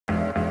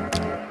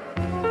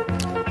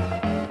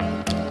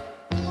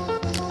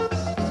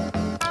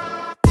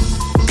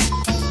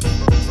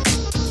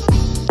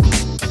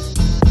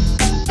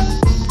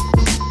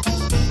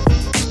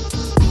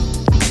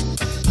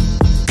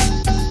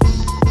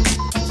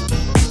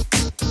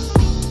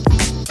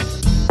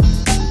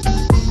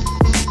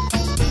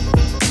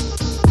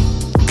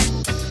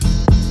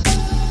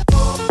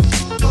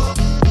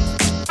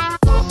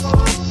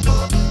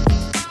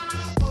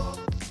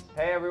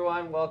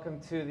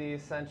to the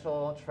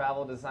Central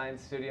Travel Design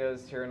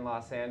Studios here in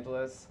Los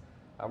Angeles.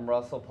 I'm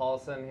Russell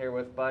Paulson here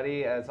with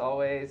Buddy, as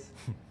always.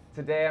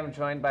 Today I'm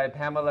joined by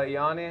Pamela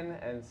Yonin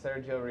and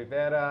Sergio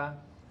Rivera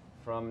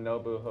from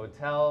NOBU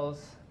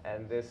Hotels,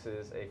 and this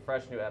is a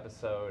fresh new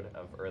episode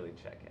of Early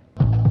Check-In.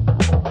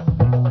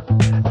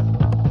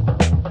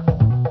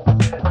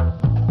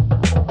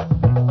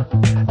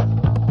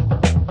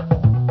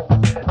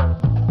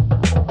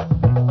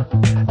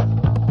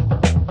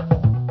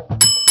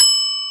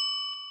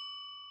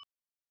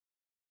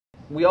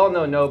 We all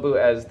know NOBU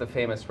as the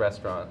famous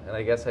restaurant, and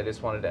I guess I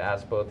just wanted to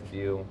ask both of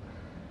you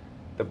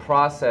the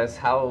process,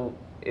 how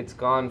it's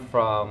gone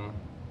from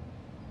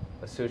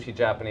a sushi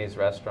Japanese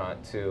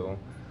restaurant to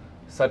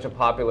such a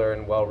popular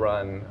and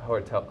well-run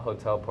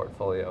hotel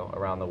portfolio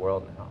around the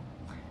world now.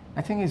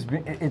 I think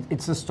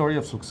it's a story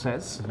of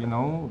success, you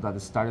know, that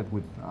started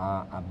with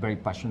a very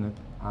passionate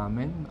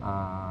man,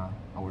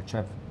 our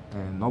chef,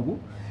 NOBU.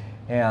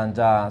 And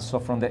so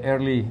from the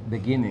early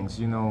beginnings,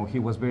 you know, he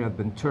was very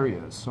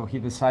adventurous. So he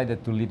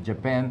decided to leave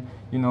Japan,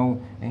 you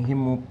know, and he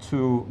moved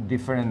to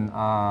different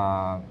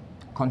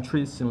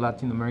countries in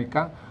Latin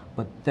America.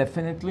 But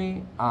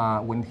definitely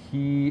when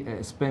he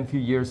spent a few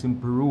years in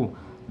Peru,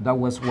 that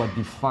was what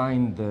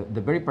defined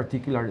the very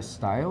particular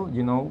style,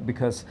 you know,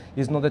 because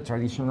it's not the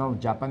traditional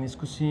Japanese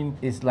cuisine.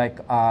 It's like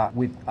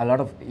with a lot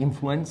of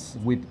influence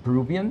with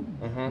Peruvian,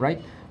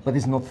 right? But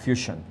it's not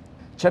fusion.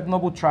 Chef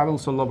NOBU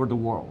travels all over the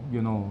world, you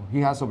know.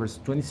 He has over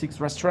 26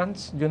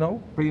 restaurants, you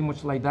know, pretty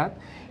much like that.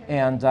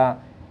 And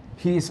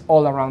he's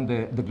all around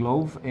the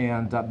globe.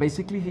 And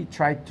basically he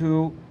tried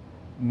to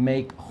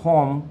make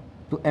home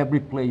to every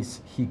place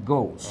he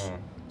goes.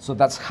 So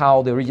that's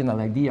how the original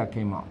idea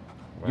came up.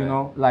 Right. You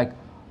know, like,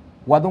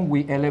 why don't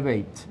we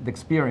elevate the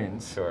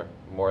experience? Sure,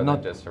 more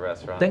than just a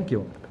restaurant. Thank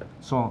you.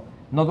 So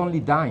not only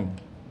dine,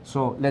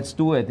 so let's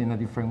do it in a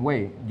different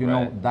way. You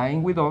know,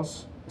 dine with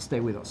us,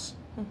 stay with us.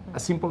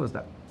 As simple as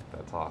that.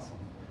 That's awesome.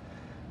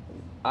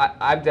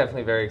 I'm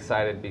definitely very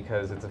excited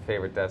because it's a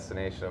favorite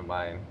destination of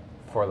mine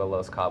for the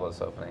Los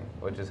Cabos opening,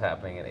 which is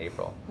happening in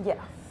April. Yeah.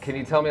 Can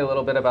you tell me a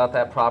little bit about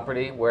that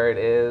property, where it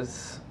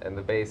is, and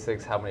the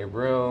basics, how many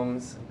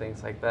rooms, and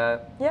things like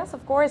that? Yes,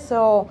 of course.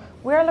 So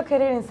we are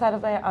located inside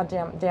of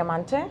the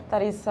Diamante,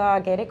 that is a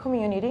gated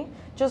community,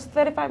 just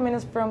 35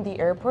 minutes from the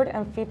airport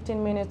and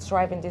 15 minutes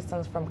driving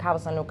distance from Cabo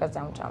San Lucas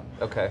downtown.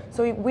 Okay.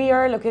 So we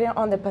are located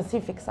on the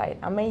Pacific side.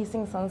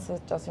 Amazing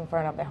sunset just in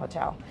front of the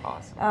hotel.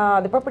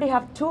 Awesome. The property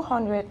have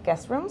 200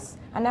 guest rooms,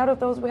 and out of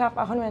those we have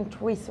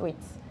 103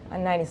 suites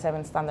and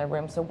 97 standard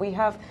rooms. So we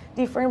have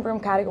different room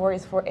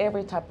categories for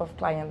every type of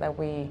client that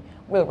we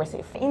will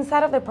receive.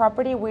 Inside of the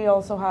property, we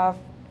also have,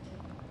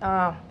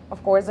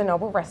 of course, the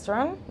NOBU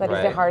restaurant, that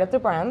is the heart of the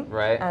brand,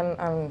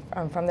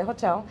 and from the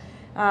hotel.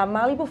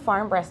 Malibu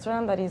Farm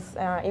restaurant, that is,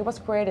 it was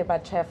created by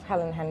Chef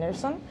Helen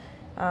Henderson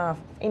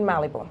in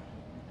Malibu.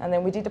 And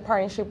then we did the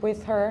partnership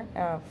with her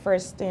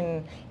first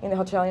in the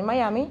hotel in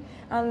Miami,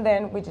 and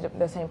then we did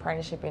the same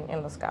partnership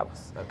in Los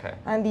Cabos. Okay.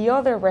 And the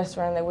other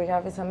restaurant that we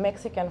have is a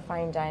Mexican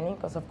fine dining,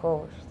 because of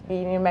course,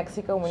 being in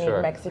Mexico, we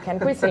need Mexican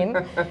cuisine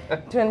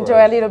to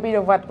enjoy a little bit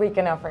of what we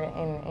can offer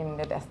in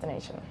the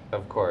destination.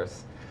 Of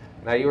course.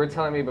 Now, you were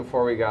telling me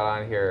before we got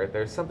on here,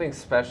 there's something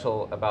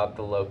special about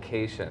the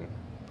location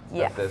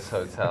of this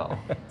hotel.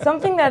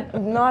 Something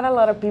that not a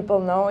lot of people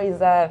know is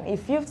that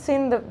if you've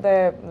seen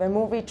the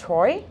movie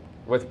Troy,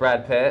 with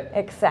Brad Pitt?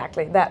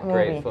 Exactly, that movie.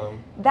 Great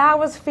film. That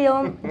was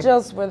filmed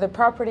just where the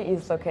property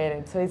is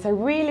located. So it's a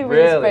really,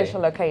 really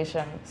special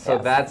location. So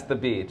that's the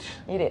beach?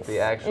 It is. The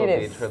actual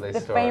beach where they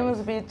stormed. The famous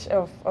beach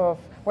of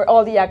where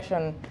all the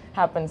action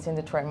happens in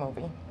the Troy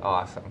movie.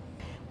 Awesome.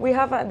 We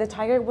have the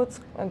Tiger Woods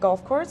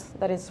golf course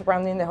that is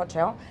surrounding the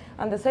hotel.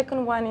 And the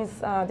second one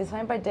is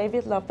designed by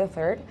David Love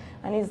III,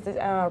 and is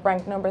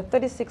ranked number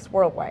 36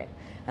 worldwide.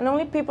 And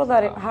only people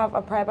that have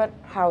a private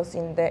house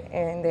in the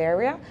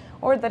area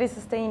or that is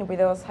staying with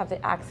us have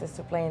the access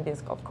to play in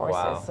these golf courses.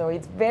 Wow. So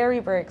it's very,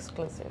 very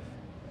exclusive.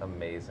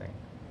 Amazing.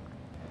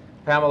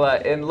 Pamela,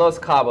 in Los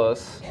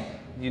Cabos,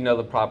 you know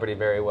the property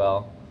very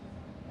well.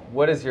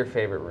 What is your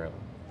favorite room?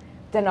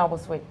 The NOBU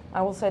Suite.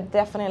 I will say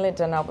definitely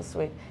the NOBU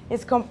Suite.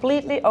 It's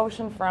completely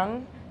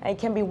oceanfront. It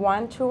can be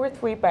 1, 2, or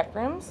 3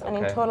 bedrooms, and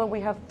in total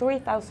we have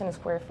 3,000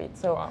 square feet,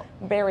 so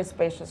very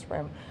spacious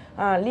room.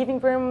 Living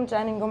room,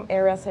 dining room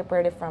area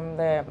separated from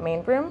the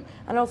main room,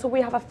 and also we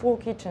have a full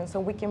kitchen, so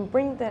we can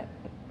bring the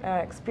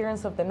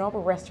experience of the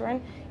NOBU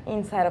restaurant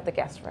inside of the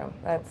guest room.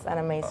 That's an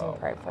amazing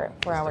part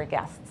for our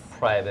guests.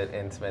 Private,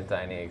 intimate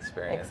dining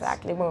experience.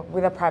 Exactly,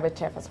 with a private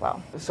chef as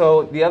well.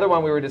 So the other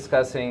one we were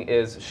discussing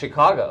is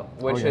Chicago,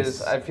 which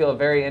is, I feel, a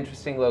very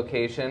interesting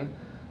location.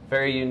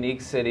 Very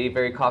unique city,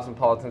 very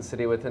cosmopolitan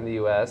city within the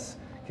U.S.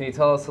 Can you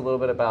tell us a little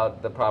bit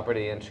about the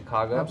property in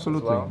Chicago?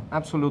 Absolutely, as well?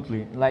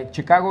 Absolutely. Like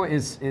Chicago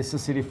is a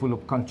city full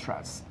of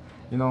contrast.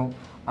 You know,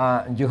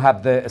 you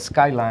have the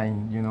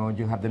skyline. You know,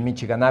 you have the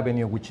Michigan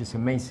Avenue, which is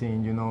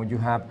amazing. You know, you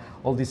have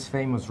all these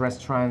famous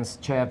restaurants,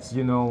 chefs,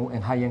 you know,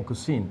 and high-end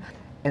cuisine.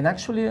 And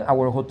actually,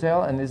 our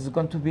hotel, and this is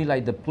going to be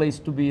like the place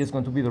to be, is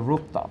going to be the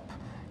rooftop.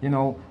 You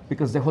know,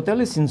 because the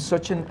hotel is in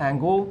such an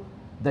angle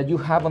that you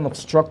have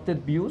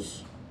unobstructed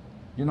views,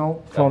 you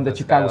know, from Of the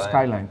Chicago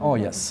skyline. skyline. Oh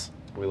yes.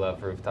 We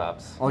love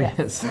rooftops. Oh Yes.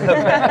 yes. The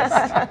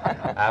best.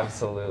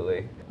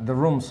 Absolutely. The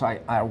rooms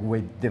are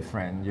way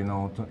different, you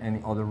know, to any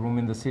other room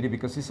in the city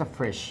because it's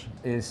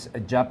a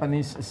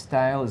Japanese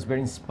style. It's very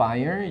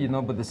inspired, you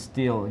know, but it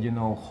still, you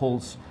know,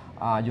 holds,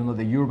 you know,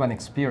 the urban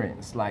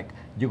experience. Like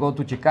you go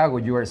to Chicago,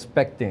 you are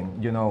expecting,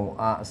 you know,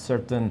 a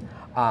certain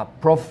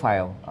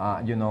profile,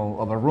 you know,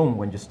 of a room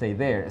when you stay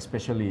there,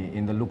 especially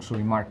in the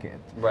luxury market.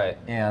 Right.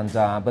 And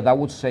but I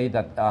would say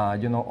that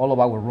you know, all of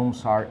our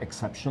rooms are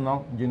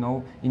exceptional, you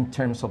know, in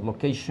terms of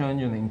location,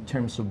 you know, in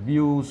terms of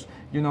views,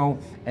 you know,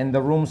 and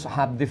the rooms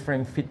have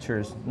different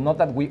features. Not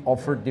that we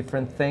offer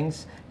different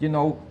things, you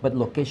know, but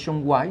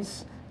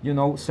location-wise, you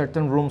know,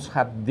 certain rooms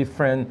have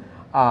different,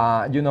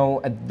 you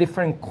know,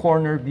 different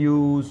corner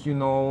views, you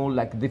know,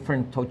 like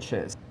different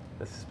touches.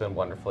 This has been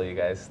wonderful, you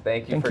guys.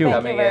 Thank you Thank for you.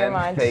 coming Thank you very in.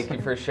 much. Thank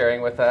you for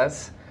sharing with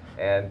us.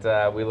 And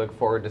we look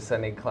forward to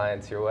sending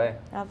clients your way.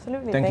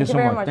 Absolutely. Thank you so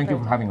very much. much Thank for you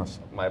your for time. having us.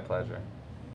 My pleasure.